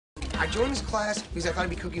I joined this class because I thought I'd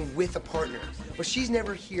be cooking with a partner. But she's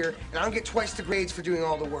never here, and I don't get twice the grades for doing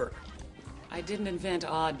all the work. I didn't invent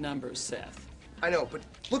odd numbers, Seth. I know, but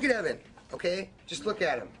look at Evan, okay? Just look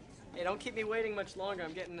at him. Hey, don't keep me waiting much longer.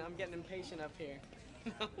 I'm getting impatient up here.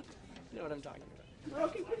 You know what I'm talking about.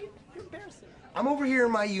 Okay, you're embarrassing. I'm over here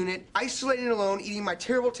in my unit, isolated and alone, eating my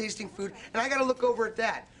terrible tasting food, and I gotta look over at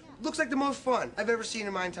that. Looks like the most fun I've ever seen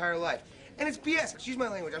in my entire life. And it's BS, excuse my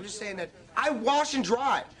language. I'm just saying that I wash and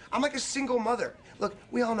dry. I'm like a single mother. Look,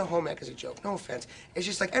 we all know home ec is a joke, no offense. It's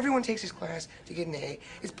just like everyone takes this class to get an A.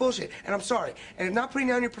 It's bullshit, and I'm sorry. And I'm not putting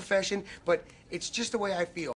down your profession, but it's just the way I feel.